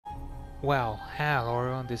Well, hello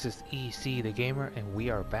everyone, this is EC the Gamer and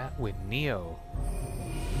we are back with Nioh.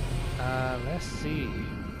 Let's see.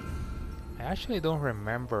 I actually don't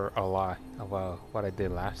remember a lot about what I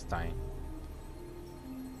did last time.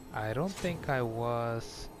 I don't think I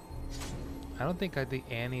did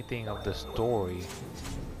anything of the story.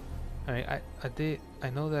 I mean, I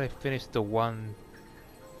know that I finished the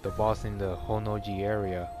boss in the Honoji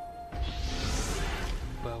area.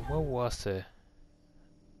 But what was it?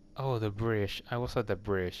 Oh, the bridge. I was at the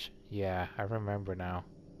bridge. Yeah, I remember now.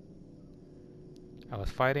 I was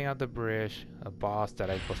fighting at the bridge, a boss that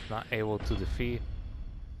I was not able to defeat.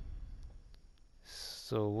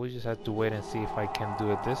 So we just have to wait and see if I can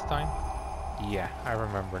do it this time. Yeah, I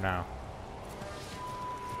remember now.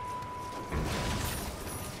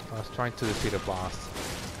 I was trying to defeat a boss.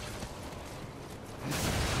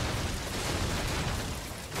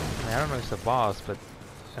 I mean, I don't know if it's a boss, but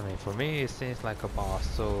I mean, for me it seems like a boss,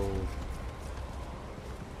 so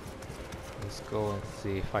let's go and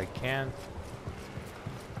see if I can.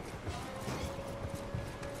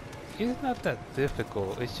 It's not that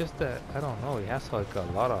difficult, it's just that, I don't know, it has like a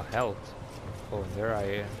lot of health. Oh, and there I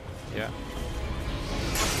am, yeah.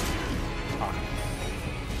 Ah.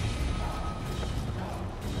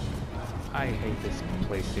 I hate this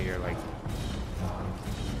place here, like...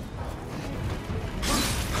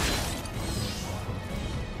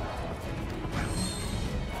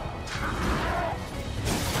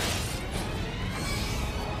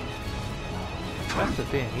 That's the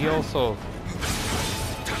thing, he also...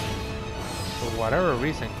 For whatever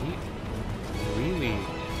reason, he really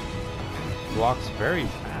blocks very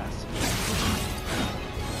fast.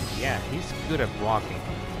 Yeah, he's good at blocking.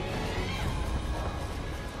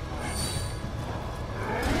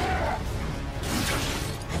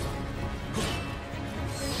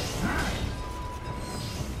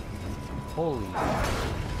 Holy.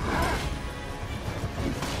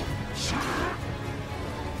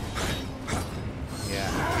 Yeah,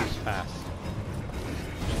 he's fast.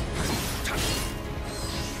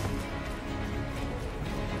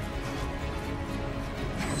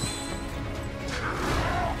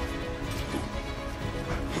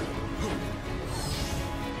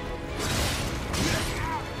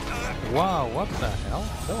 Wow, what the hell?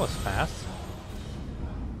 That was fast.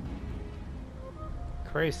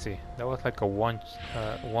 Crazy. That was like a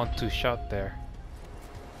one-two shot there.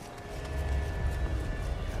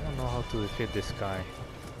 I don't know how to defeat this guy.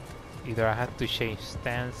 Either I had to change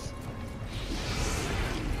stance.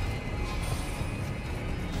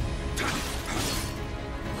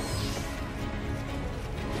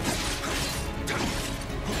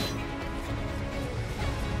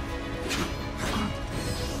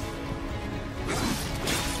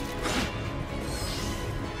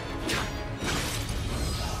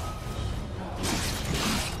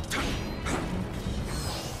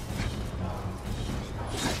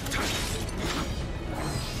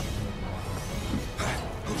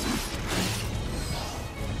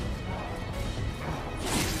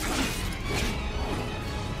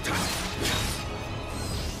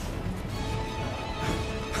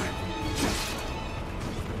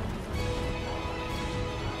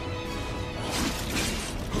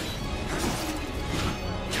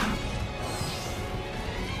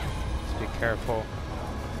 Careful.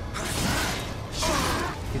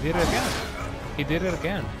 He did it again. He did it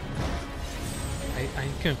again.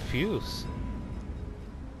 I'm confused.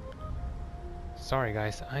 Sorry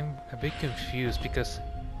guys, I'm a bit confused because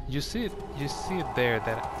you see it there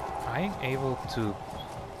that I'm able to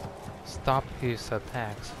stop his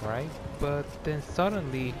attacks, right? But then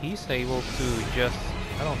suddenly he's able to just,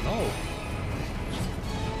 I don't know,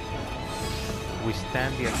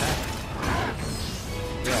 withstand the attack.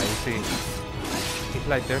 Yeah, you see, it's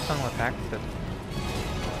like there's some attack that...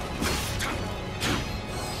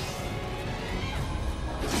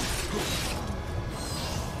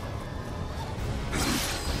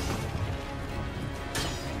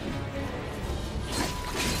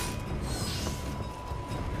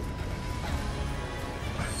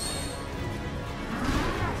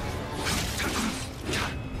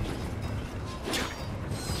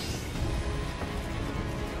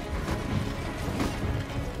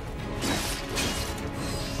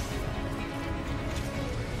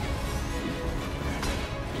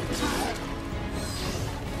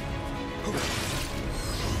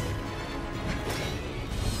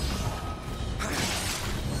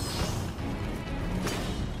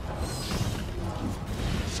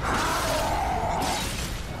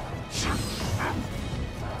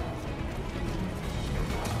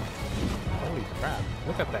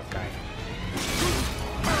 Look at that guy.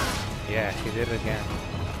 Yeah, he did it again.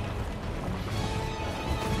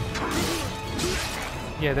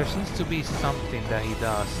 Yeah, there seems to be something that he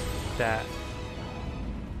does that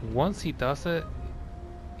once he does it,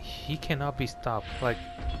 he cannot be stopped. Like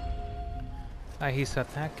his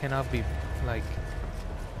attack cannot be like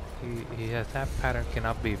his attack pattern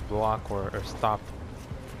cannot be blocked or stopped.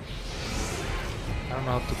 I don't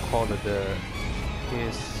know how to call it.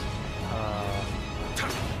 His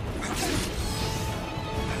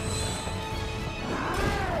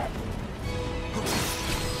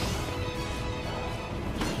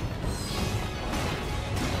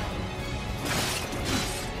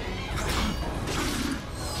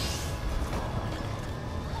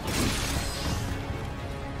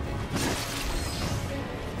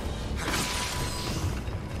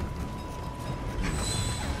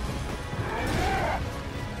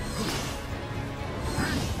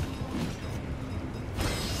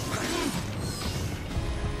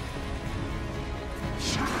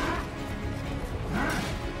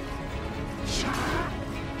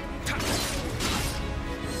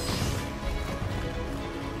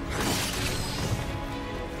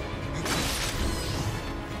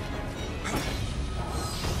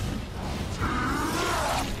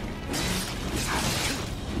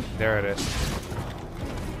there it is.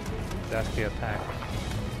 That's the attack.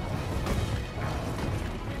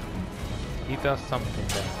 He does something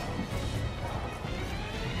there.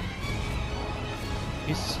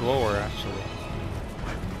 He's slower actually.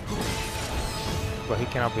 But he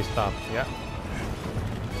cannot be stopped, yeah.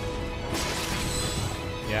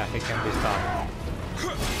 Yeah, he can be stopped.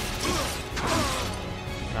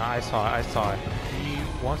 No, I saw it.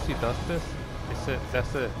 Once he does this,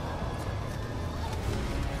 that's it.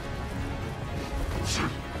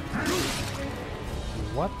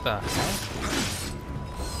 What the hell?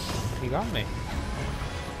 He got me.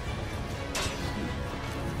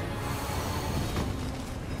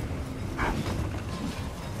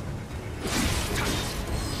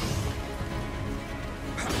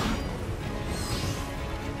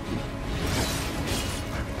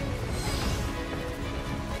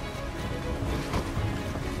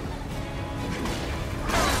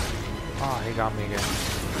 Ah, he got me again.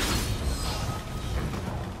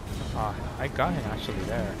 Ah, I got him actually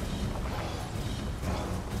there.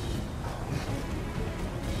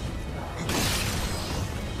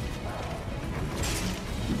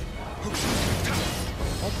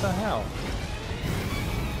 What the hell?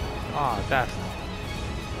 Ah, that's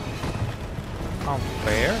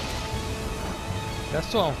unfair? That's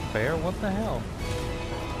so unfair, what the hell?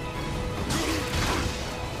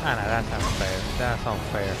 Ah, no, that's unfair. That's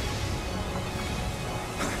unfair.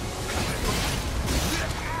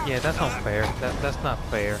 Yeah, that's unfair. That's not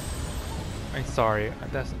fair. I'm sorry.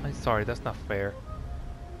 That's not fair.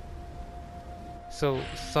 So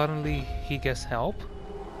suddenly he gets help?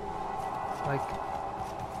 Like,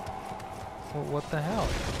 what the hell?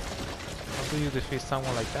 How do you defeat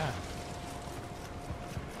someone like that?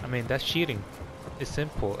 I mean, that's cheating. It's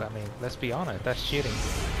simple. I mean, let's be honest. That's cheating.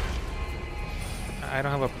 I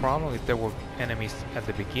don't have a problem if there were enemies at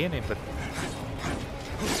the beginning, but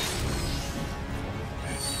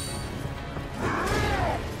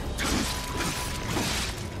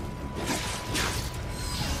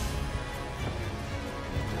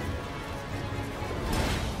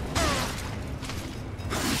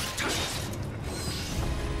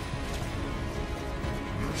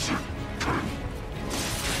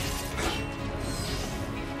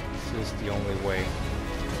this is the only way.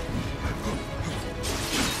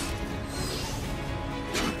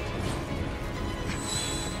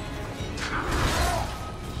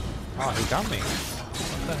 Oh, he got me.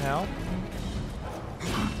 What the hell?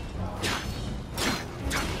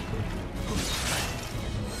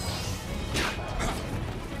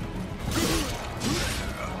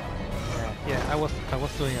 Yeah, I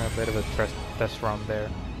was doing a bit of a test run there.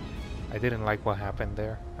 I didn't like what happened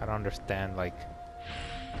there. I don't understand, like,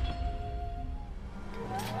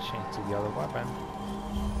 change to the other weapon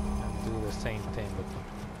and do the same thing with them.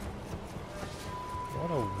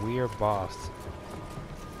 What a weird boss.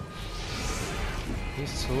 He's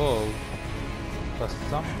slow, but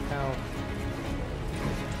somehow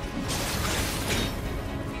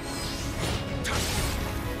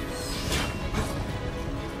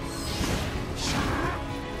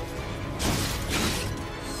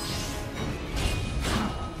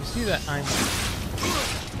you see that I'm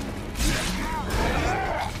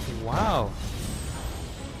wow.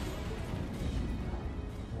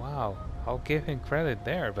 Wow, I'll give him credit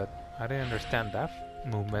there, but I didn't understand that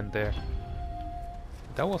movement there.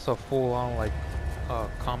 That was a full-on like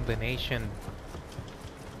combination.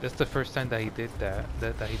 That's the first time that he did that.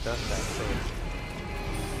 That he does that. So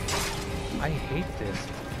I hate this.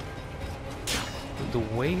 the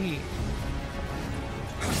way he...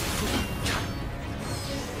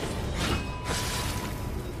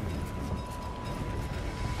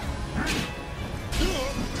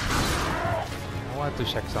 I wanted to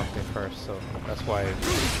check something first, so that's why...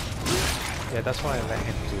 Yeah, that's why I let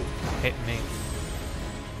him to hit me.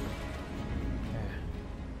 Yeah.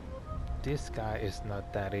 This guy is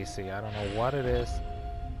not that easy. I don't know what it is.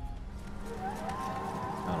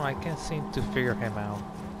 I don't know, I can't seem to figure him out.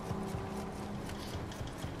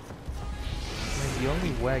 I mean, the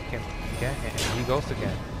only way I can get him, he goes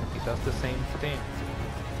again. He does the same thing.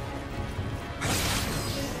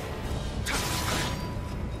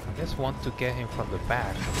 I just want to get him from the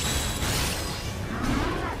back.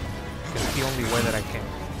 It's the only way that I can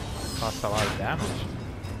cause a lot of damage.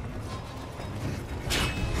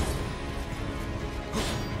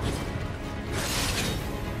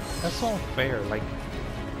 That's so unfair, like,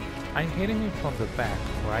 I'm hitting him from the back,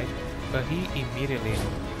 right? But he immediately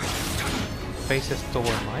faces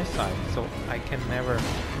toward my side, so I can never...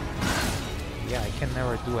 Yeah, I can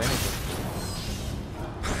never do anything.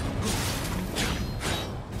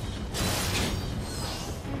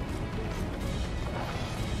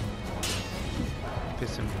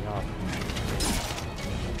 Pissing me off.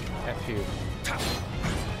 F you.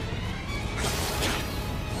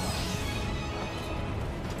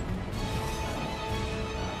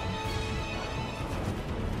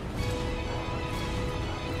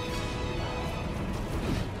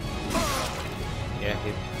 Yeah,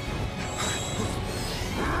 hit.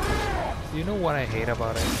 You know what I hate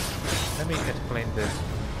about it? Let me explain this.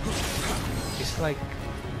 It's like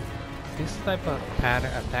this type of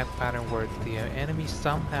pattern, attack pattern where the enemy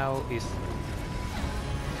somehow is...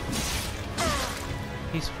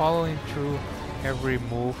 He's following through every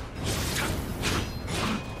move.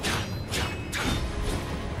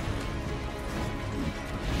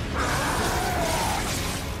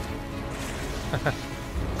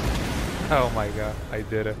 Oh my god, I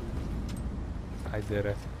did it. I did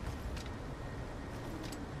it.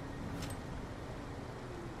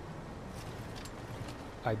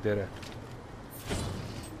 I did it.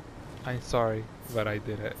 I'm sorry, but I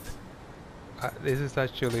did it. This is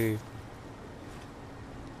actually...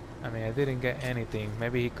 I mean, I didn't get anything.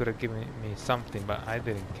 Maybe he could have given me something, but I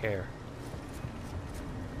didn't care.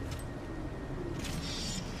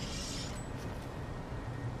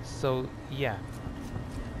 So, yeah.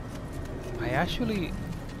 I actually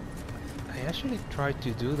tried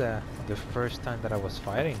to do that the first time that I was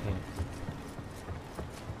fighting him.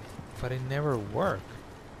 But it never worked.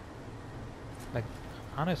 Like,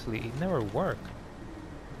 honestly, it never worked.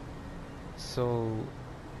 So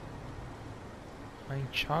I'm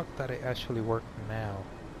shocked that it actually worked now.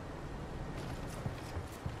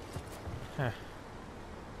 Huh.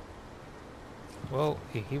 Well,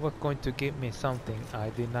 if he was going to give me something, I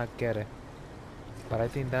did not get it. But I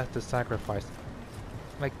think that's the sacrifice.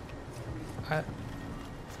 Like,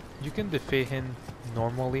 you can defeat him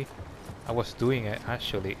normally. I was doing it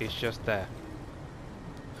actually. It's just that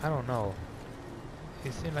I don't know.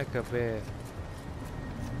 It seemed like a bit...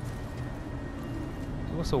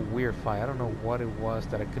 It was a weird fight. I don't know what it was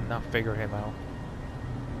that I could not figure him out.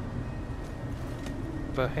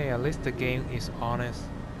 But hey, at least the game is honest.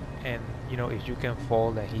 And, you know, if you can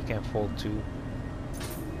fall, then he can fall too.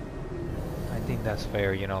 I think that's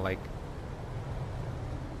fair, you know, like...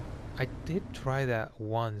 I did try that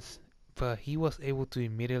once, but he was able to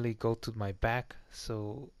immediately go to my back,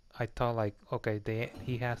 so I thought like, okay,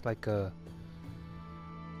 he has like a...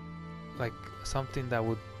 like something that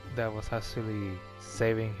was actually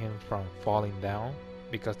saving him from falling down,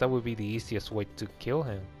 because that would be the easiest way to kill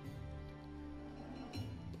him.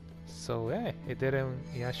 So yeah, it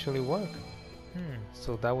actually worked.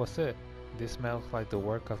 So that was it. This smells like the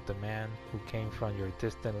work of the man who came from your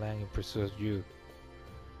distant land and pursues you,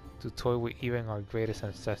 to toy with even our greatest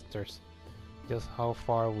ancestors. Just how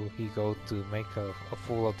far will he go to make a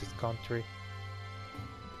fool of this country?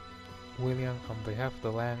 William, on behalf of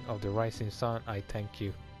the land of the rising sun, I thank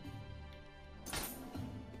you.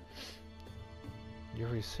 You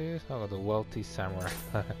received the wealthy samurai.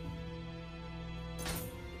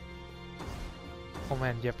 Oh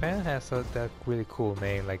man, Japan has that really cool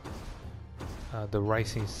name, like the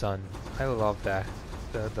rising sun. I love that.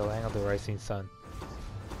 The land of the rising sun.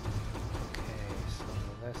 Okay, so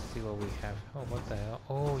let's see what we have. Oh, what the hell?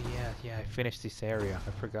 Oh yeah, I finished this area.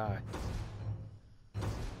 I forgot. The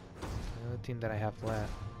only thing that I have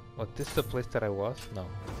left. What, this the place that I was? No.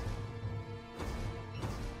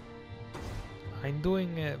 I'm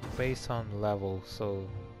doing it based on level, so...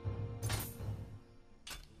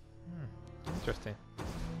 interesting.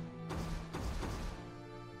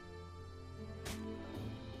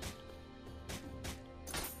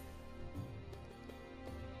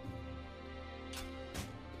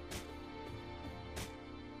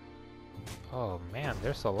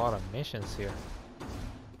 there's a lot of missions here.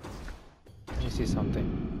 Let me see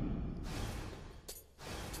something.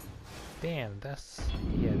 Damn, that's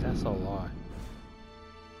a lot.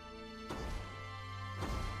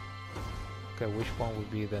 Okay, which one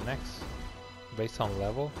would be the next? Based on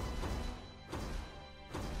level?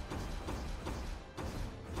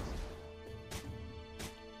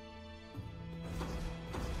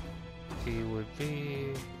 It would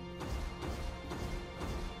be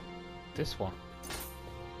this one.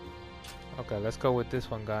 Okay, let's go with this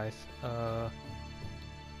one, guys. The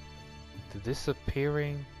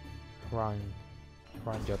disappearing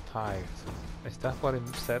Ranjatai. Is that what it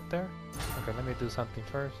said there? Okay, let me do something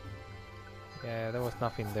first. Yeah, there was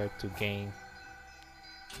nothing there to gain.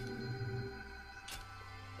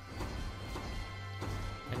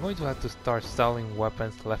 I'm going to have to start selling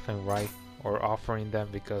weapons left and right, or offering them,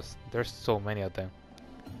 because there's so many of them.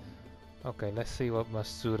 Okay, let's see what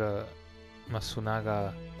Masunaga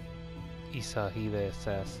Isahide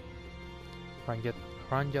says.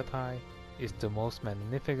 Ranjatai is the most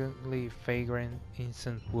magnificently fragrant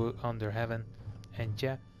incense wood under heaven, and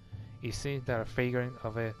yet it seems that a fragrance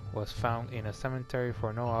of it was found in a cemetery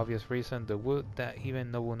for no obvious reason. The wood that even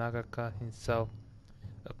Nobunaga cut himself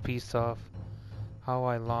a piece of. How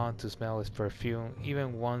I long to smell its perfume,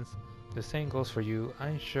 even once. The same goes for you,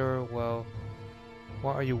 I'm sure. Well,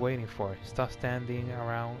 what are you waiting for? Stop standing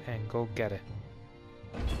around and go get it.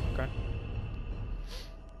 Okay.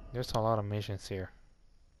 There's a lot of missions here.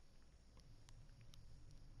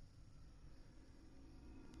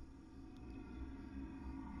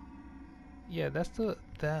 Yeah,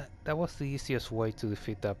 that was the easiest way to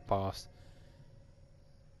defeat that boss.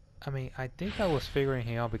 I mean, I think I was figuring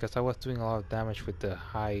him out because I was doing a lot of damage with the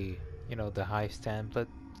high, the high stand, but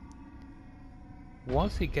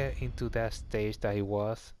once he get into that stage that he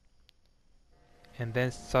was, and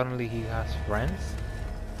then suddenly he has friends,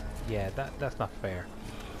 yeah, that's not fair.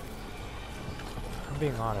 I'm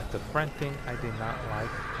being honest, the friend thing I did not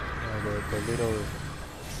like.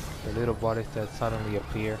 The little bodies that suddenly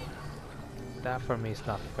appear. That for me is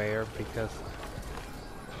not fair, because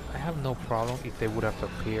I have no problem if they would have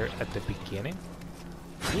appeared at the beginning.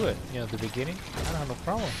 Do it, the beginning, I don't have no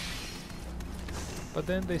problem. But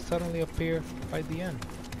then they suddenly appear by the end.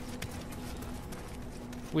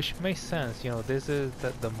 Which makes sense, this is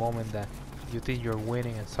the moment that you think you're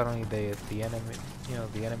winning and suddenly the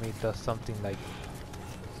enemy does something like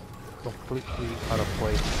completely out of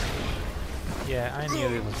place. Yeah, I knew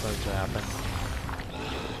it was going to happen.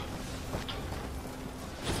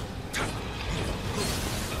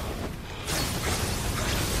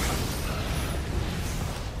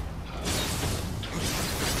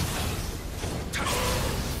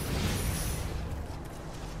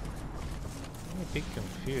 Bit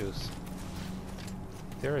confused. Is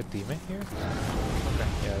there a demon here? Okay,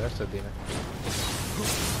 yeah, there's a demon.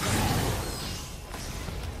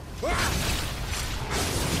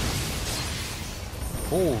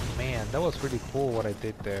 Oh man, that was really cool what I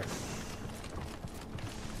did there.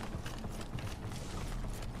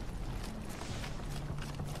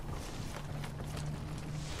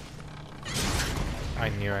 I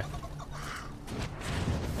knew it.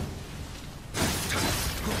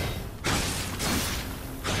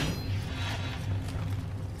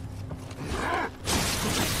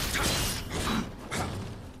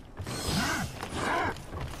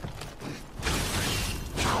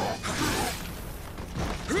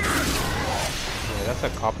 A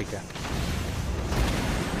copycat.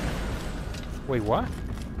 Wait, what?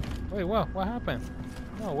 Wait, what happened?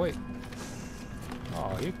 Oh, wait.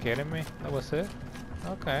 Oh, are you kidding me? That was it?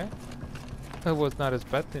 Okay. I was not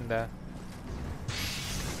expecting that.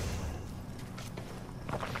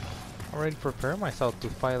 Already prepared myself to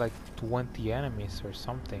fight like 20 enemies or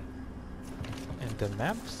something. And the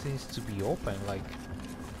map seems to be open, like...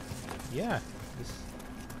 Yeah,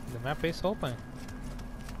 the map is open.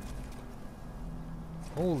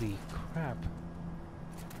 Holy crap.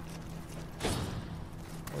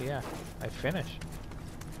 Oh yeah, I finished.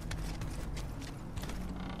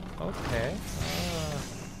 Okay.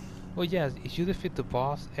 Well yeah, if you defeat the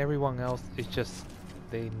boss, everyone else is just...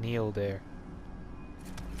 they kneel there.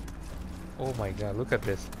 Oh my god, look at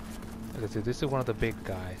this. Okay, so this is one of the big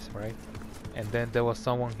guys, right? And then there was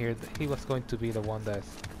someone here, he was going to be the one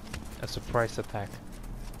that's a surprise attack.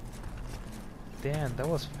 Damn, that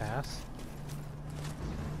was fast.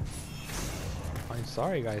 I'm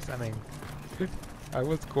sorry guys, I mean, I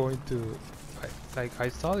was going to, I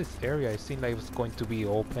saw this area, it seemed like it was going to be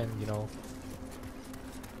open,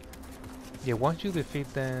 Yeah, once you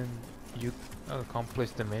defeat them, you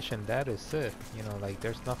accomplish the mission, that is it, like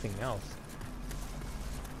there's nothing else.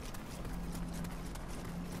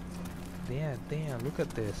 Yeah, damn, look at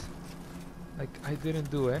this. Like, I didn't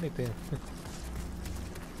do anything.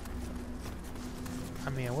 I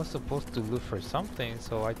mean, I was supposed to look for something,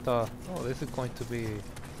 so I thought, oh, this is going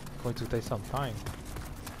to take some time.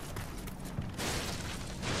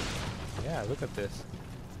 Yeah, look at this.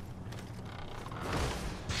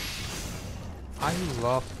 I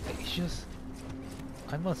love, it's just,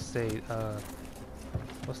 I must say,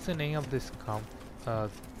 what's the name of this the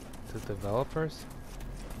developers?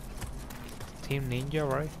 Team Ninja,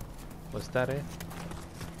 right? Was that it?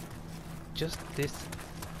 Just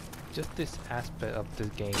this aspect of this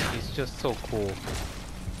game is just so cool.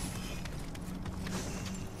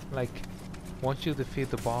 Like, once you defeat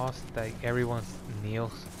the boss, like everyone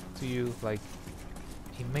kneels to you. Like,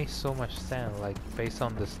 it makes so much sense. Like, based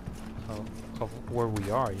on this of where we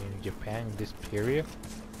are in Japan in this period,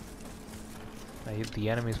 like the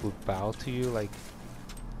enemies would bow to you like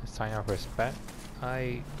a sign of respect.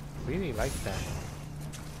 I really like that.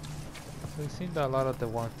 So it seemed that a lot of the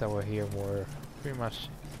ones that were here were pretty much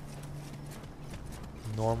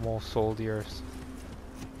normal soldiers.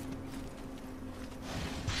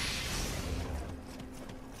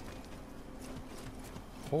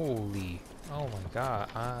 Holy, oh my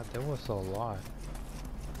god, there was a lot.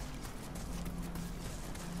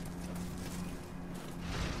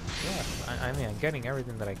 Yeah, I mean, I'm getting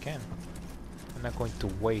everything that I can. I'm not going to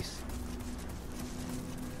waste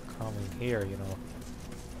coming here, you know.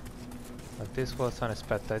 But this was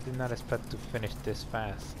unexpected. I did not expect to finish this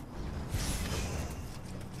fast.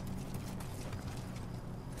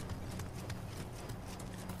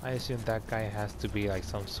 I assume that guy has to be like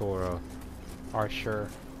some sort of archer.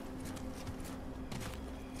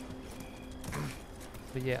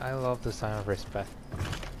 But yeah, I love the sign of respect.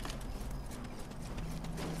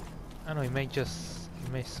 I know, it makes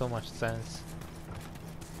so much sense.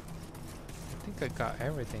 I think I got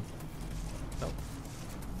everything. Nope.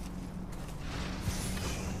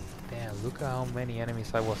 Damn, look at how many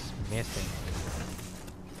enemies I was missing.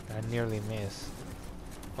 I nearly missed.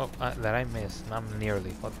 Oh, that I missed, not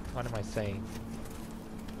nearly. What am I saying?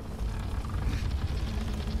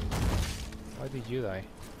 Why did you die?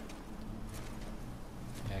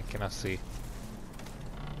 Yeah, I cannot see.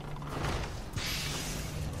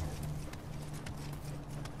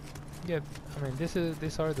 Yeah, I mean these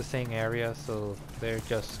are the same areas, so they're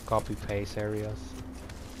just copy paste areas.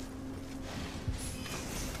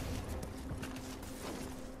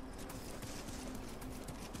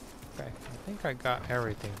 Okay, I think I got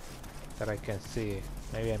everything that I can see.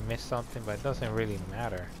 Maybe I missed something, but it doesn't really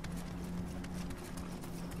matter.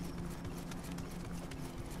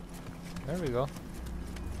 There we go.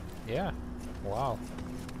 Yeah. Wow.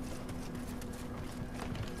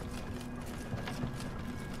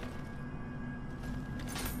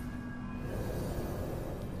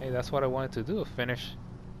 Hey, that's what I wanted to do, finish.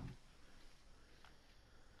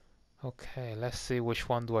 Okay, let's see which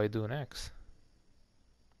one do I do next.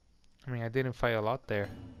 I mean, I didn't fight a lot there.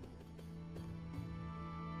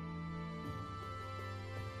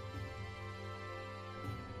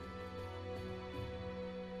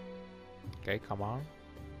 Okay, come on.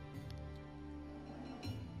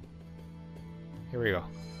 Here we go.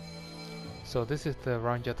 So this is the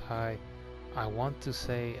Ranjat High. I want to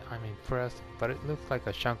say I'm impressed, but it looks like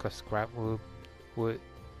a chunk of scrap wood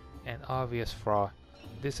and obvious fraud.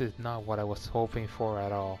 This is not what I was hoping for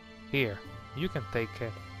at all. Here, you can take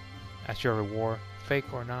it as your reward.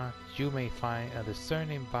 Fake or not, you may find a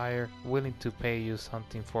discerning buyer willing to pay you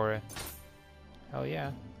something for it. Hell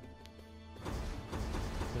yeah.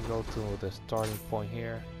 We go to the starting point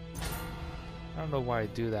here. I don't know why I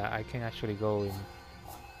do that. I can actually go in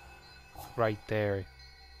right there.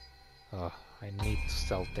 I need to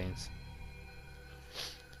sell things.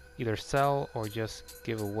 Either sell or just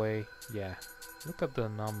give away. Yeah. Look at the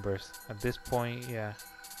numbers. At this point, yeah.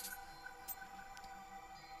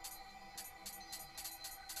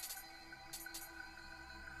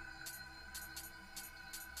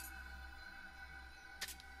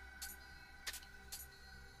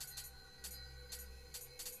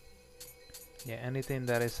 Yeah, anything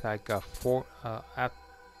that is like a at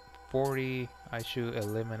 40, I should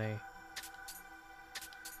eliminate.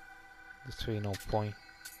 There's really no point.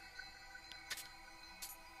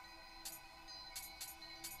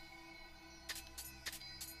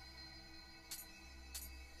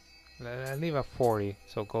 I leave at 40,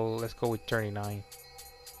 so let's go with 39.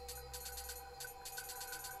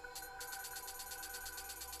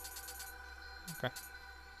 Okay.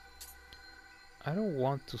 I don't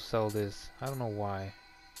want to sell this. I don't know why.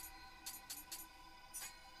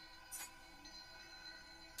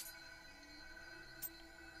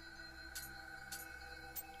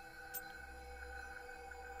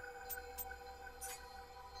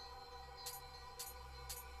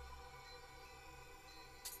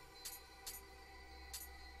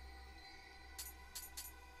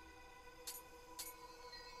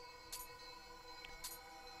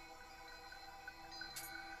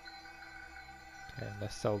 Okay,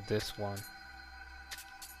 let's sell this one.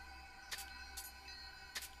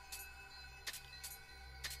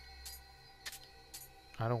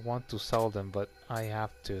 I don't want to sell them, but I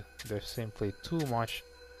have to. There's simply too much.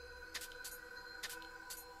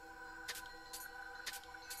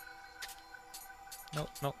 No,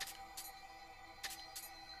 no.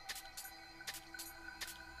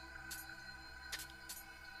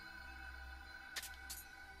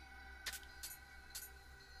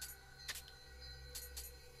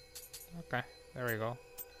 Okay, there we go.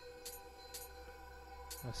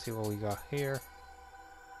 Let's see what we got here.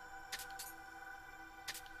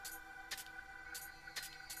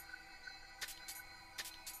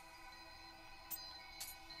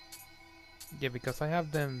 Yeah, because I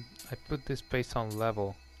have them, I put this based on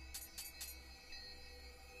level.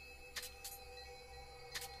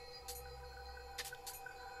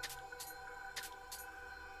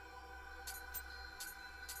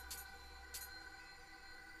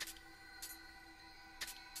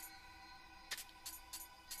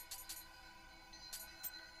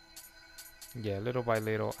 Yeah, little by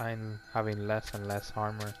little, I'm having less and less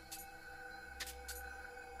armor.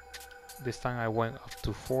 This time I went up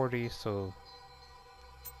to 40, so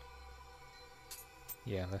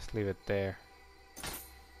yeah, let's leave it there.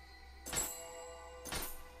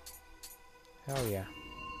 Hell yeah.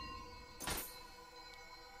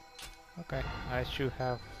 Okay, I should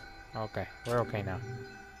have... Okay, we're okay now.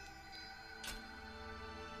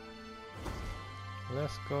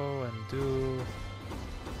 Let's go and do...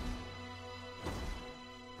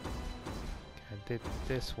 I did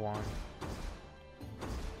this one.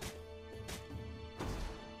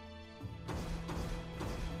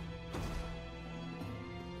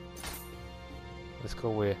 Let's go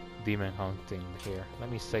with demon hunting here.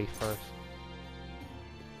 Let me save first.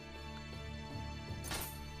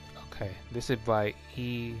 Okay, this is by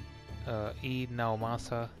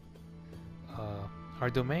Naomasa. Our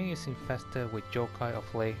domain is infested with yokai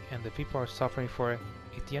of late, and the people are suffering for it.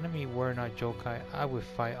 If the enemy were not yokai, I would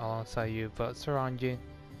fight alongside you, but Sir Anjin,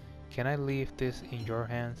 can I leave this in your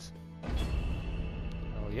hands?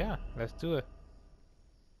 Oh yeah, let's do it.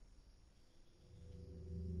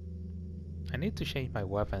 I need to change my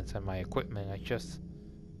weapons and my equipment. I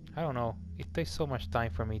don't know, it takes so much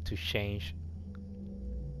time for me to change.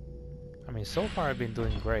 I mean, so far I've been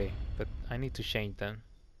doing great, but I need to change them.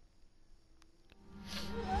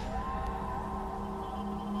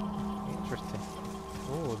 Interesting.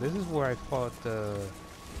 Oh, this is where I fought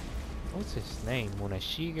what's his name?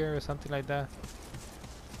 Munashiger or something like that?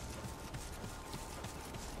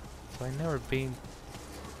 So I never been...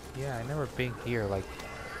 Yeah, I never been here, like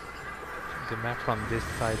the map from this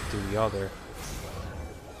side to the other.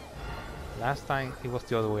 Last time it was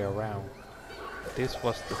the other way around. This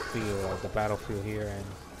was the field, the battlefield here, and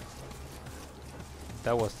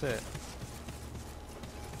that was it.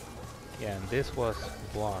 Yeah, and this was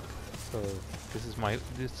blocked. So this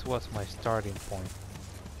was my starting point.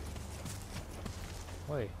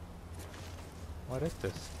 Wait, what is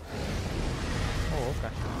this? Oh,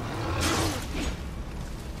 okay.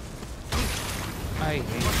 I hate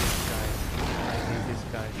this guy. I hate this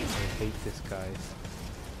guy. I hate this guy.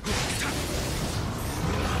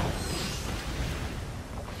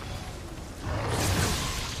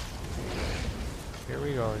 Here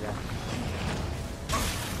we go again.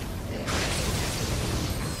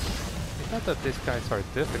 It's not that these guys are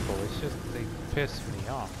difficult, it's just they piss me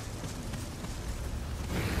off.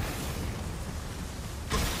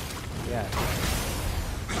 Yeah.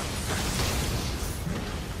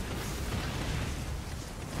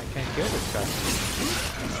 I can't kill this guy.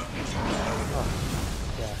 Oh,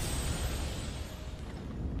 yeah.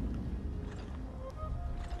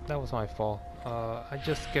 That was my fault. I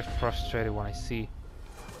just get frustrated when I see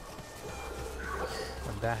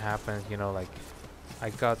when that happens, you know, like I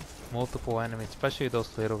got multiple enemies, especially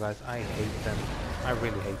those little guys. I hate them. I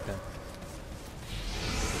really hate them.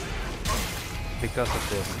 Because of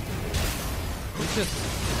this. They just,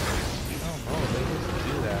 I don't know, they just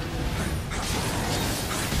do that.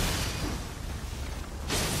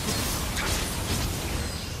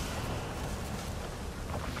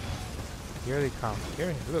 Here they come.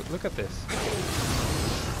 Here, look at this.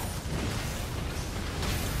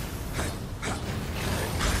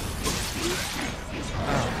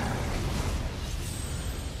 Oh.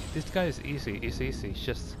 This guy is easy. It's easy. It's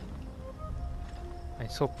just I'm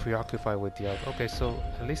so preoccupied with the other. Okay, so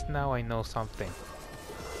at least now I know something.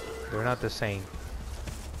 They're not the same.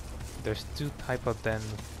 There's two type of them.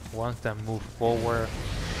 Ones that move forward.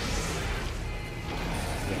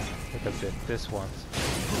 Yeah, look at this. This one's.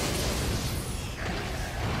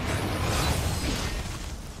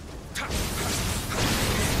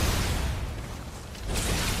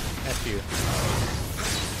 you.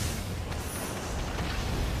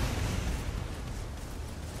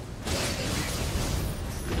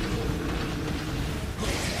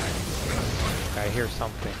 I hear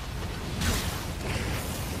something.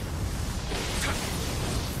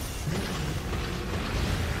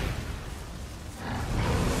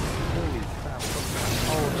 Holy crap.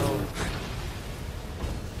 Oh no.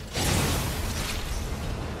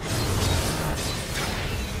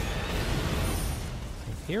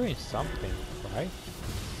 I'm hearing something, right?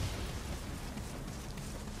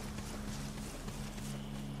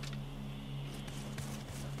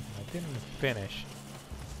 I didn't finish.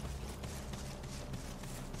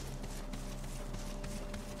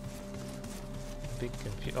 Big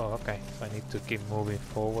confused. Oh, okay. So I need to keep moving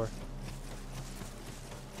forward.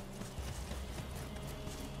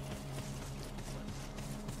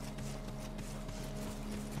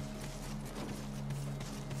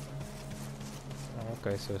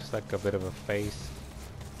 Okay, so it's like a bit of a face.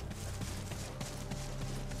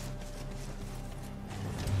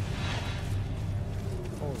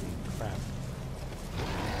 Holy crap.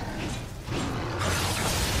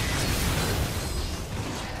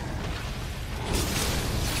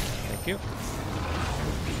 Thank you.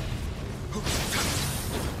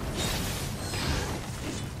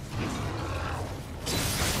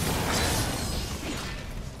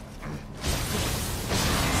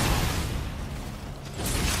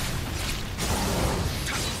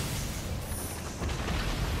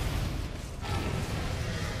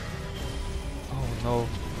 Oh no,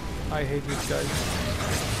 I hate these guys.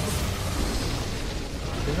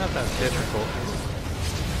 They're not that difficult.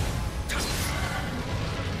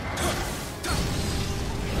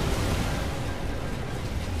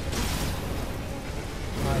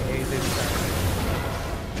 I hate this guy.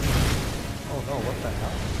 Oh no, what the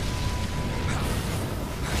hell?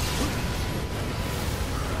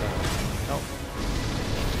 No.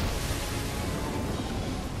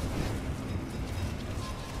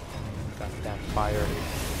 Goddamn fire.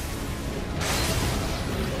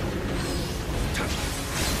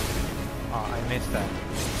 Oh, I missed that.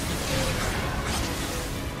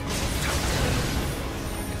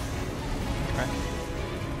 Okay.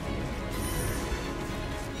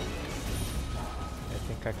 I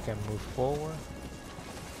think I can move forward.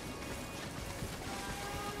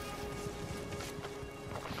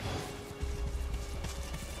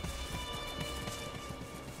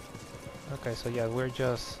 Okay, so yeah, we're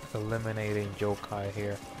just eliminating yokai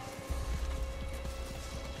here.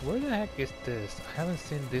 Where the heck is this? I haven't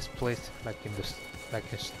seen this place like in this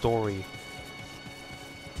like a story.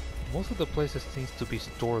 Most of the places seems to be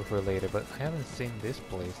story related, but I haven't seen this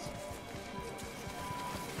place.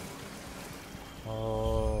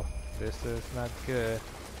 Oh, this is not good.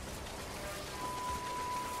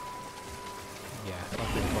 Yeah,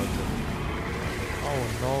 something positive. Oh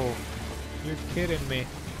no, you're kidding me.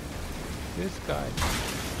 This guy.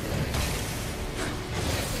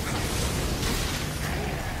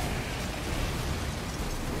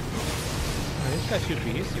 This guy should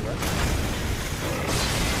be easy, right?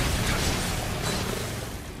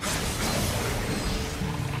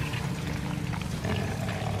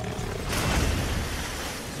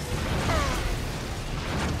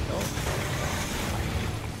 No.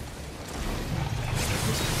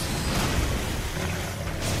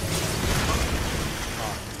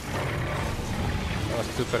 Oh. That was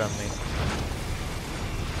stupid on me.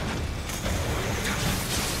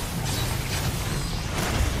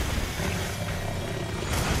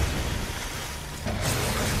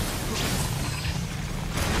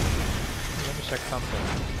 Check something.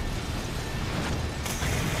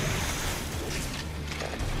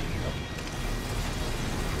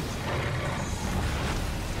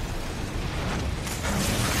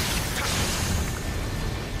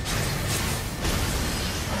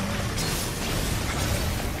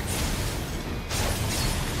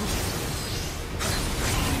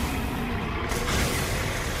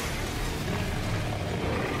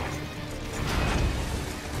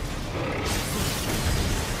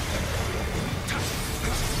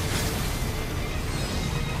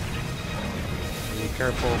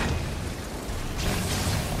 Careful.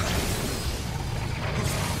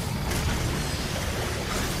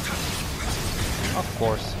 Of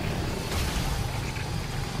course.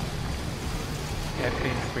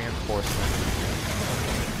 Effing reinforcement.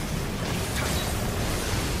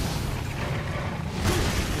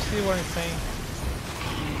 You see what I'm saying?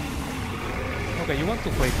 Okay, you want to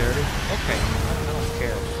play dirty? Okay, I don't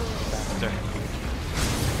care, bastard.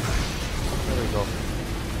 There we go.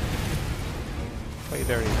 Play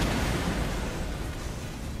dirty.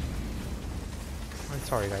 I'm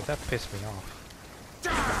sorry guys, that pissed me off.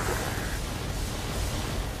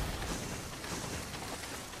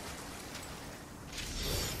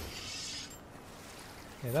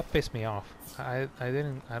 Yeah, that pissed me off. I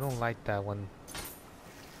don't like that one.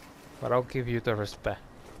 But I'll give you the respect.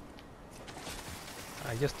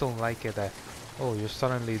 I just don't like it that, oh, you're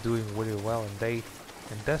suddenly doing really well, and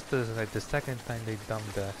that's like the second time they've done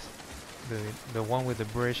this. The one with the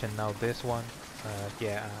bridge and now this one.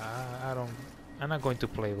 Yeah, I don't. I'm not going to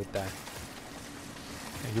play with that.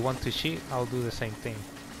 If you want to cheat, I'll do the same thing.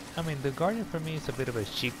 I mean, the Guardian for me is a bit of a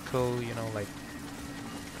cheat code, you know, like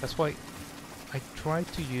that's why I try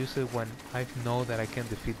to use it when I know that I can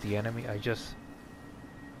defeat the enemy. I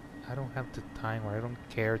don't have the time or I don't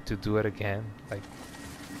care to do it again. Like,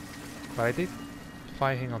 but I did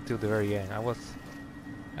fight him until the very end. I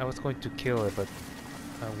was going to kill it, but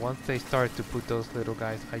once they started to put those little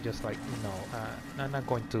guys, I just like, no, I'm not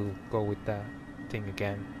going to go with that thing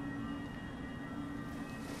again.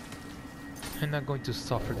 I'm not going to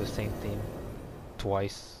suffer the same thing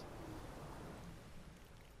twice.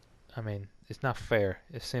 I mean, it's not fair.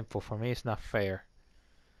 It's simple. For me, it's not fair.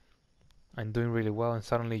 I'm doing really well and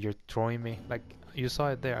suddenly you're throwing me. Like, you saw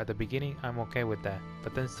it there. At the beginning, I'm okay with that.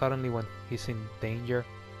 But then suddenly when he's in danger,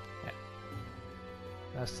 yeah,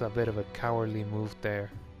 that's a bit of a cowardly move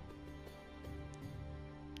there.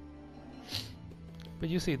 But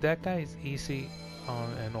you see, that guy is easy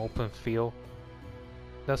on an open field.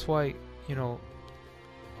 That's why, you know,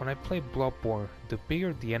 when I played Bloodborne, the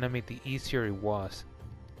bigger the enemy, the easier it was.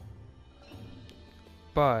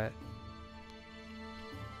 But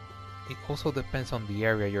it also depends on the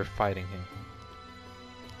area you're fighting him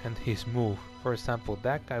and his move. For example,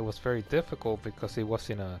 that guy was very difficult because he was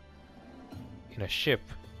in a ship,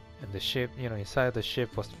 and the ship, you know, inside the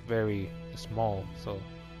ship was very small, so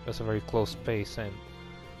it was a very close space. And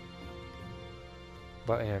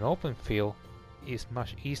but in an open field, it's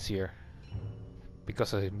much easier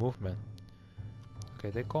because of his movement. Okay,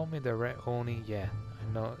 they call me the Red Oni. Yeah,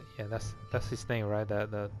 I know. Yeah, that's his name, right?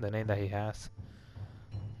 The name that he has.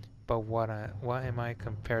 But what am I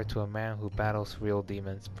compared to a man who battles real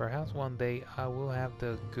demons? Perhaps one day I will have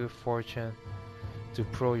the good fortune to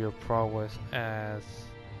prove your prowess as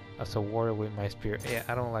a warrior with my spear. Yeah,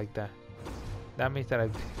 I don't like that. That means that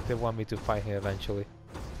they want me to fight him eventually.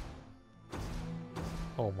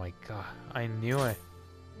 Oh my god, I knew it.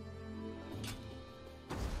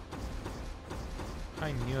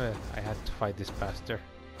 I knew it. I had to fight this bastard.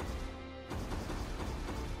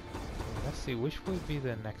 Let's see, which would be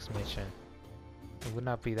the next mission? It would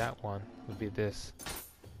not be that one, it would be this.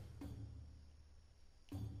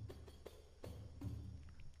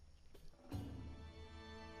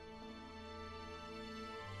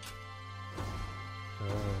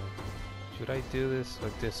 Should I do this or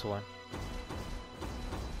this one?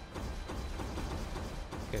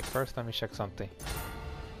 Okay, first let me check something.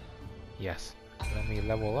 Yes, let me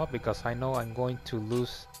level up because I know I'm going to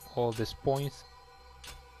lose all these points.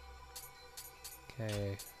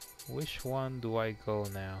 Okay, which one do I go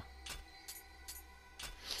now?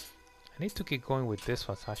 I need to keep going with this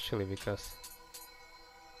one actually because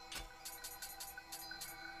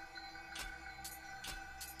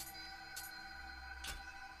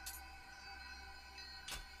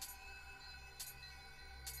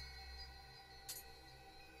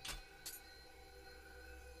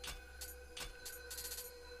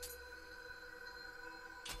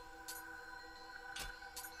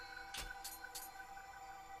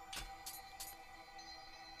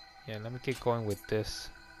yeah, let me keep going with this.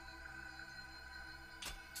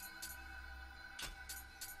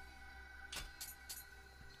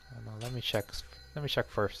 Oh, no, let me check. Let me check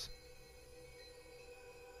first.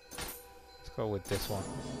 Let's go with this one,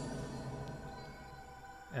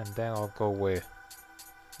 and then I'll go with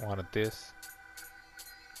one of this,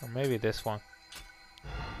 or maybe this one.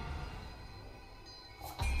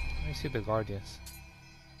 Let me see the Guardians.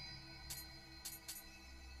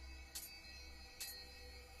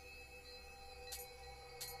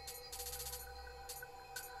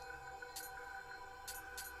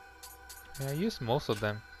 Yeah, I used most of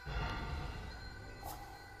them.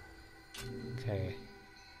 Okay.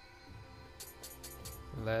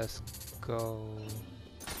 Let's go.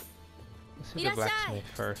 Let's see the blacksmith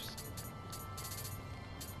first.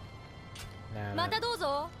 Nah,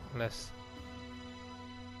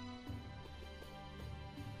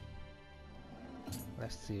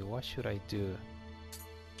 let's see, what should I do?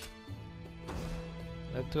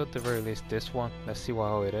 Let's do at the very least this one. Let's see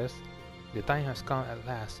how it is. The time has come at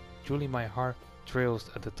last. Truly my heart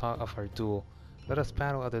thrills at the thought of our duel. Let us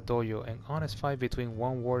battle at the dojo, an honest fight between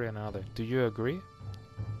one warrior and another. Do you agree?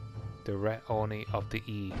 The Red Oni of the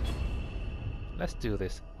E. Let's do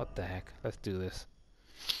this. What the heck? Let's do this.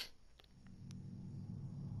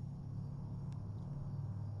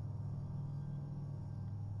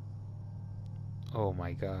 Oh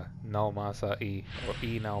my god. Naomasa E or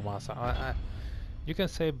E Naomasa. You can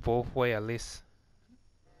say both way at least.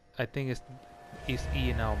 I think it's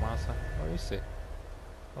E Naomasa. Where is it?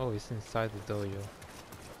 Oh, it's inside the dojo.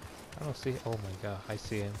 I don't see. Oh my god, I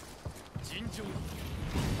see him.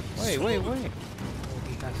 Wait. Oh,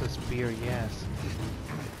 he has a spear. Yes.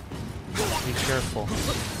 Be careful.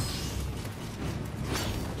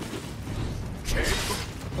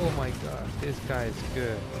 Oh my god, this guy is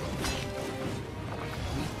good.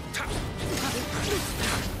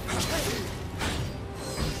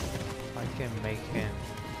 I can make him.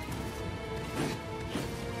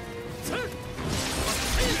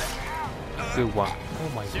 Good one. Oh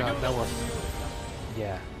my god, that was...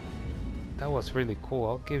 Yeah. That was really cool.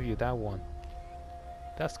 I'll give you that one.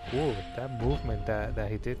 That's cool. That movement that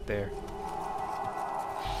he did there.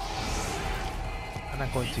 I'm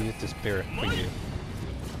not going to use the spirit for you.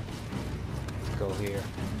 Let's go here.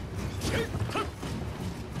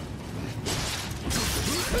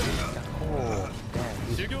 Oh, damn.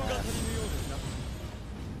 He's mad.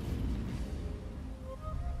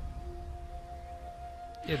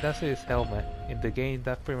 Yeah, that's his helmet. In the game,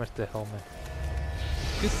 that's pretty much the helmet.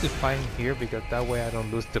 It's good to fight him here because that way I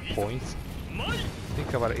don't lose the points.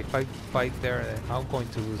 Think about it, if I fight there, then I'm going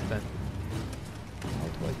to lose then. How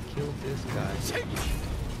do I kill this guy?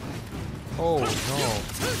 Oh no!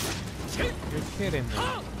 You're kidding me.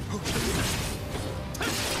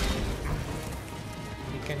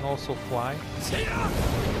 He can also fly?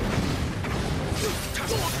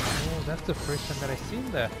 Oh, that's the first time that I've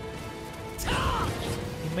seen that.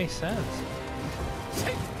 It makes sense.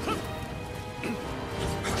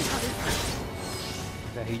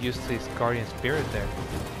 That he used his guardian spirit there.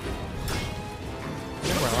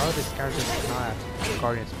 Remember, a lot of these characters have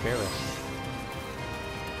guardian spirit,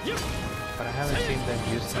 but I haven't seen them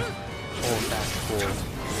use them. Oh, that's cool.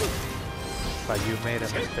 But you made a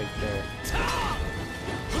mistake there.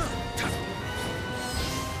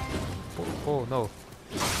 Oh no,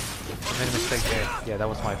 I made a mistake there. Yeah, that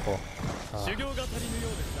was my fault.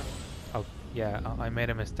 Oh yeah, I made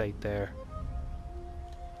a mistake there.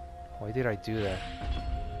 Why did I do that?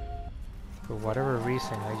 For whatever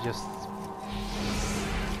reason, I just...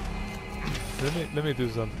 Let me do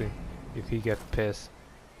something. If he gets pissed.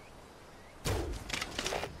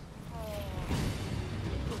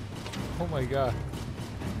 Oh my god.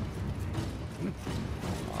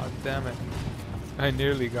 Oh damn it. I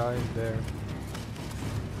nearly got him there.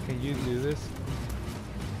 Can you do this?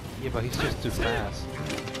 Yeah, but he's just too fast.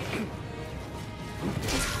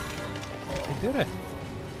 I did it.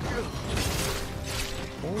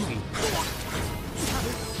 Holy.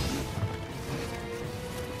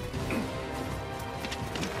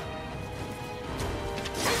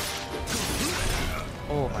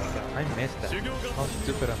 Oh my god, I missed that. How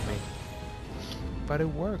stupid of me. But it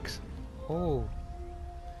works. Oh.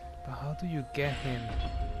 But how do you get him?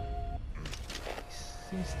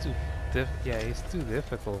 He seems too yeah, it's too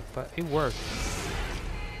difficult, but it works.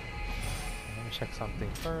 Let me check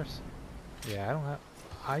something first. Yeah, I don't have...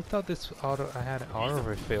 I thought this auto... I had an auto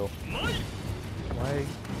refill. Why...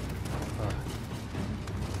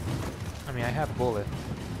 I mean, I have bullet.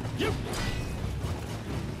 See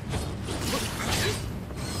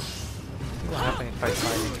what happens if I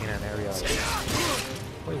fight in an area like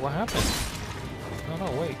this. Wait, what happened?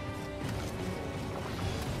 No, wait.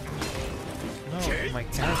 No, my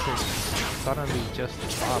character suddenly just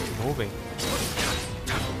stopped moving.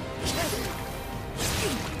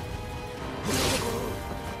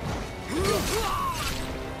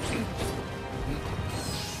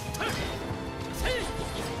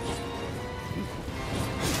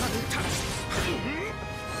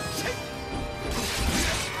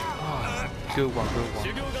 Good one.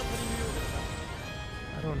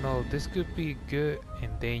 I don't know, this could be good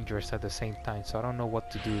and dangerous at the same time, so I don't know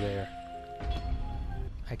what to do there.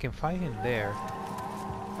 I can fight him there,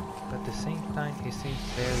 but at the same time it seems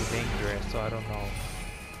very dangerous, so I don't know.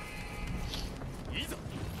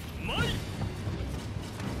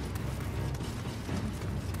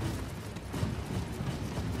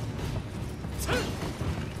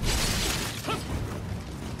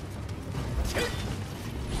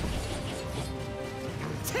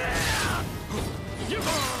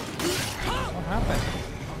 What happened?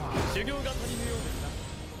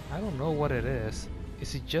 I don't know what it is.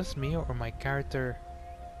 Is it just me or my character?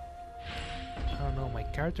 I don't know, my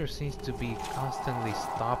character seems to be constantly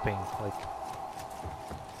stopping, like...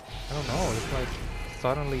 I don't know, it's like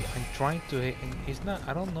suddenly I'm trying to hit and it's not,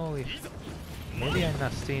 I don't know if... Maybe I'm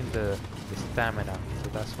not seeing the stamina, so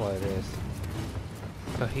that's what it is.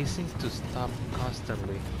 But he seems to stop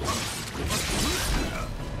constantly.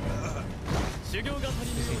 You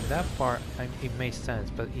see, in that part, it makes sense,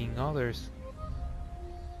 but in others,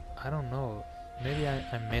 I don't know. Maybe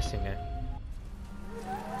I'm missing it.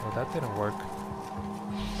 Well, that didn't work. I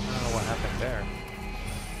don't know what happened there.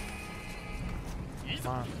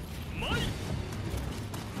 Come on.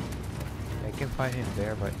 I can fight him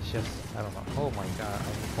there, but it's just, I don't know. Oh my god,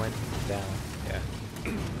 I went down. Yeah.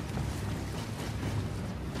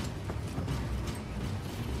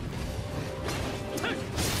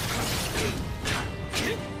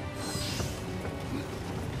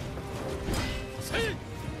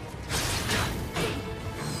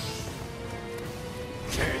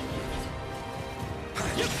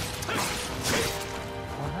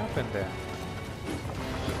 What happened there?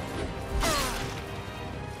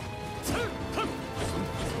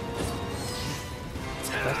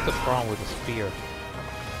 That's the problem with the spear.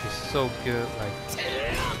 It's so good, like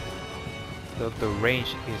the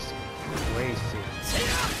range is crazy.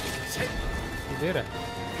 He did it.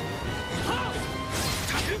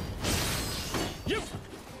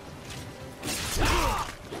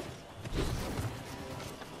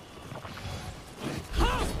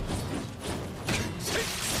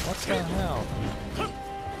 What the hell?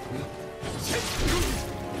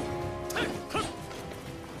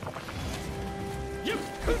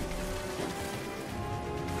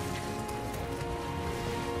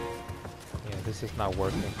 Yeah, this is not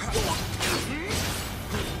working.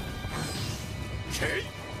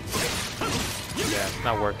 Yeah, it's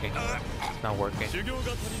not working. It's not working.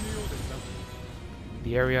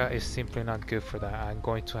 The area is simply not good for that. I'm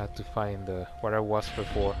going to have to find where I was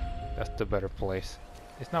before. That's the better place.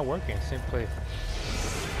 It's not working, simply.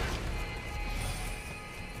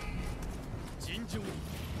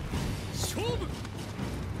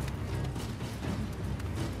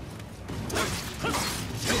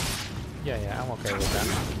 Yeah, I'm okay with that.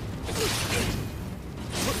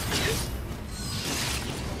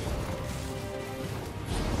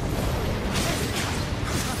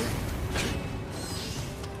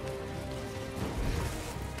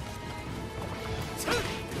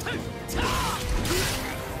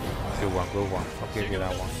 Good one. I'll give you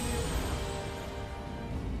that one.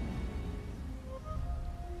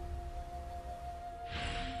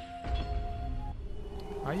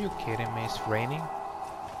 Are you kidding me? It's raining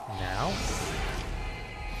now?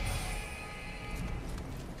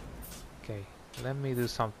 Okay, let me do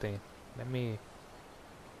something. Let me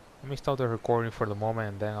stop the recording for the moment,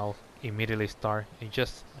 and then I'll immediately start. I'm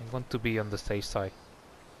going to be on the safe side.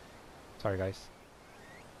 Sorry, guys.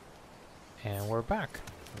 And we're back.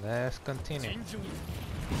 Let's continue.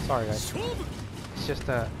 Sorry, guys. It's just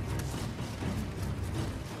a...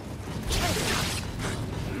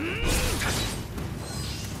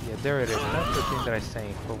 Yeah, there it is. That's the thing that I'm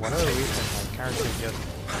saying. For whatever reason, my character just...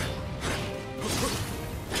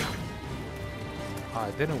 Ah,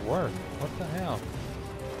 it didn't work. What the hell?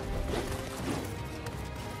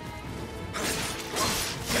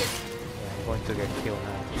 Yeah, I'm going to get killed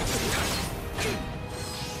now.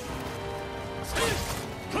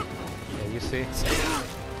 Yeah, you see?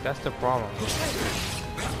 That's the problem.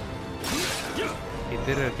 He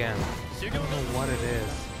did it again. I don't know what it is.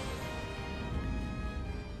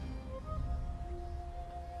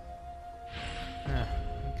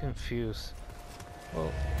 I'm confused.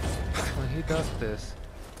 Well, when he does this,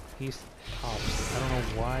 he stops. I don't know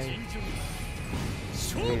why.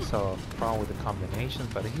 Maybe it's a problem with the combinations,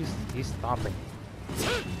 but he's stopping.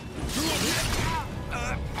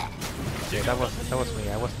 Yeah, that was me.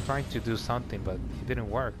 I was trying to do something, but it didn't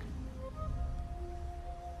work.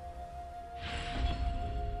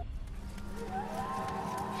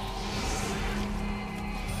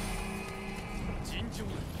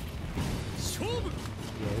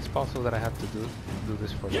 Yeah, it's possible that I have to do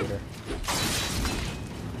this for later.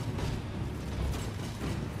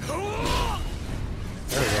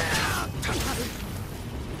 There we go.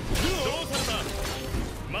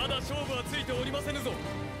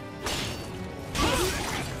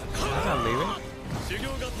 I'm not leaving.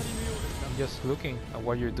 I'm just looking at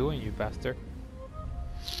what you're doing, you bastard.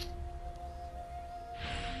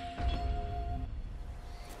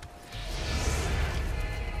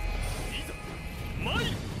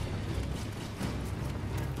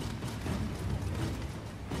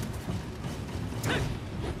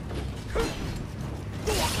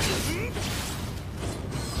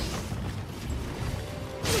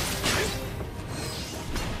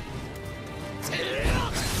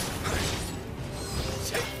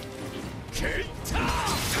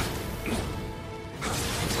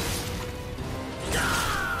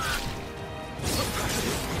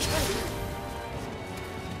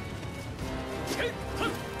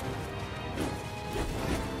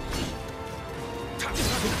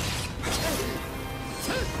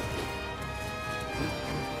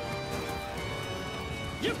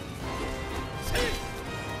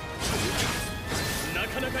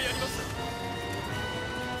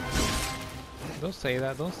 Don't say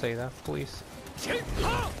that, don't say that, please.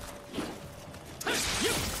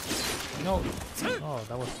 No! Oh,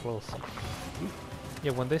 that was close.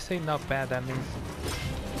 Yeah, when they say not bad, that means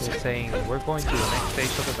they're saying we're going to the next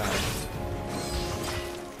stage of the battle.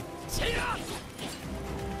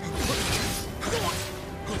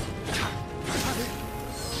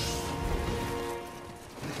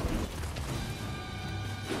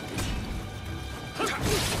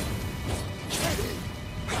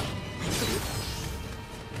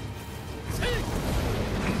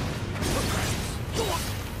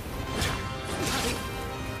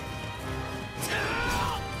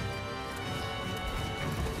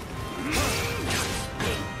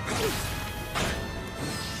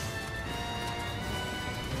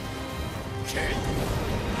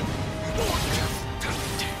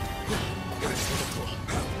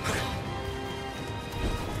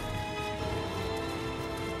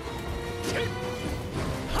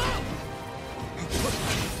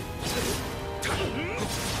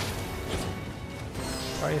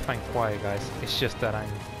 Sorry if I'm quiet, guys. It's just that I'm...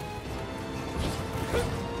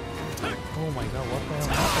 Oh my god, what the hell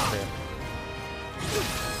happened there?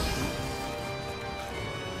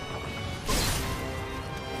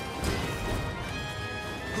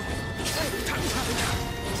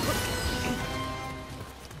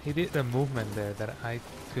 He did a movement there that I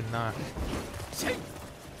could not.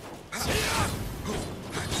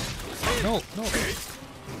 No, no!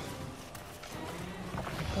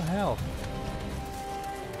 What the hell?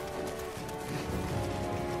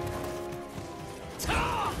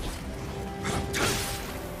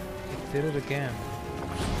 He did it again.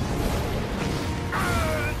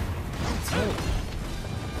 No!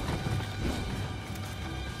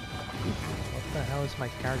 What the hell is my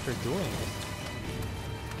character doing?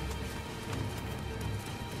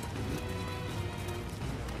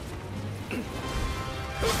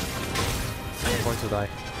 I'm going to die.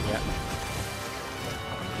 Yeah.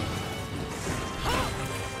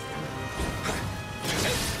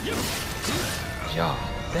 Yo,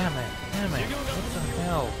 damn it, damn it. What the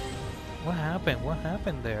hell? What happened? What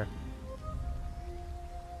happened there?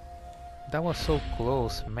 That was so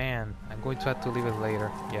close, man. I'm going to have to leave it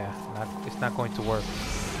later. Yeah, it's not going to work.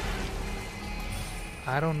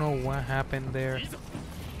 I don't know what happened there.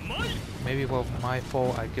 Maybe it was my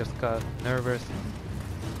fault, I just got nervous.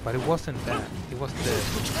 But it wasn't that. It was this.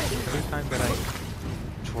 Every time that I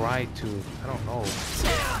tried to, I don't know.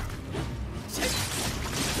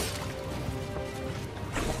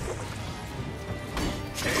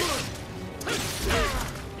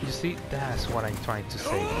 You see, that's what I'm trying to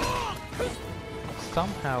say.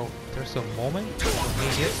 Somehow, there's a moment when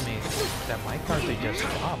he hit me that my character just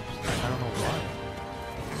stops. I don't know why.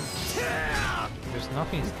 There's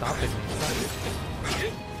nothing stopping me.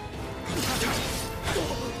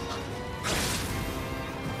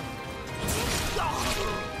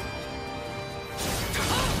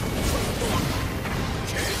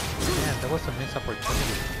 Man, that was a missed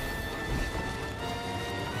opportunity.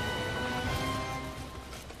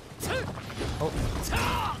 Oh.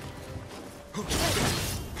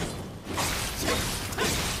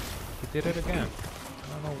 He did it again. I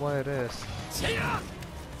don't know what it is.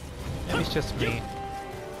 Maybe it's just me.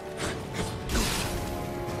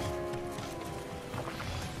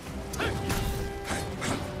 Yeah,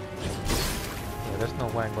 there's no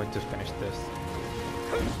way I'm going to finish this.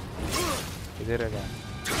 He did it again.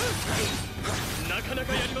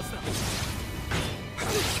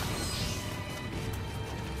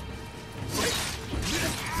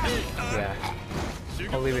 Yeah,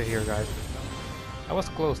 I'll leave it here, guys. I was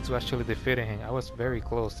close to actually defeating him. I was very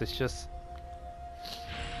close. It's just,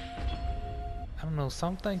 I don't know,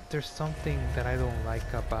 sometimes there's something that I don't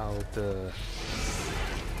like about the,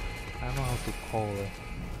 I don't know how to call it.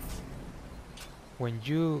 When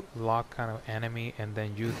you lock kind of enemy and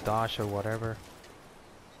then you dodge or whatever,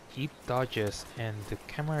 it dodges and the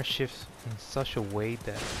camera shifts in such a way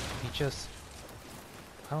that it just,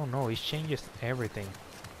 I don't know, it changes everything.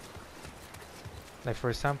 Like for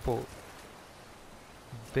example,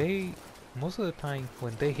 they, most of the time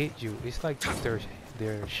when they hit you, it's like their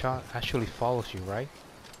shot actually follows you, right?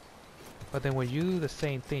 But then when you do the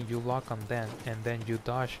same thing, you lock on them and then you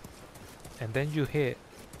dodge and then you hit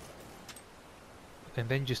and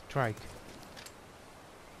then you strike.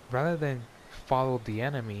 Rather than follow the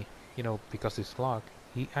enemy, you know, because it's locked,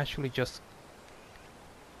 he actually just,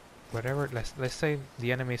 whatever, let's say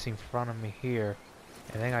the enemy is in front of me here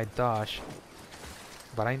and then I dodge,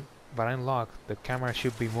 but I'm locked, the camera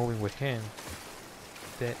should be moving with him.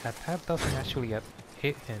 The attack doesn't actually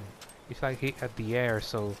hit him. It's like hit at the air,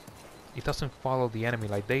 so it doesn't follow the enemy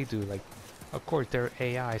like they do. Like Of course, they're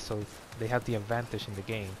AI, so they have the advantage in the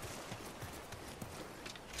game.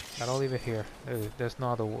 But I'll leave it here. There's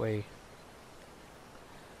no other way.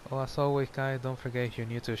 Well, as always, guys, don't forget if you're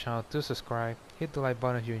new to the channel to subscribe, hit the like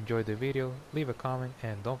button if you enjoyed the video, leave a comment,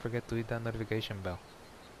 and don't forget to hit that notification bell.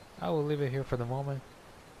 I will leave it here for the moment.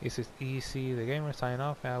 This is EC the Gamer signing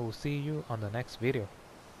off, and I will see you on the next video.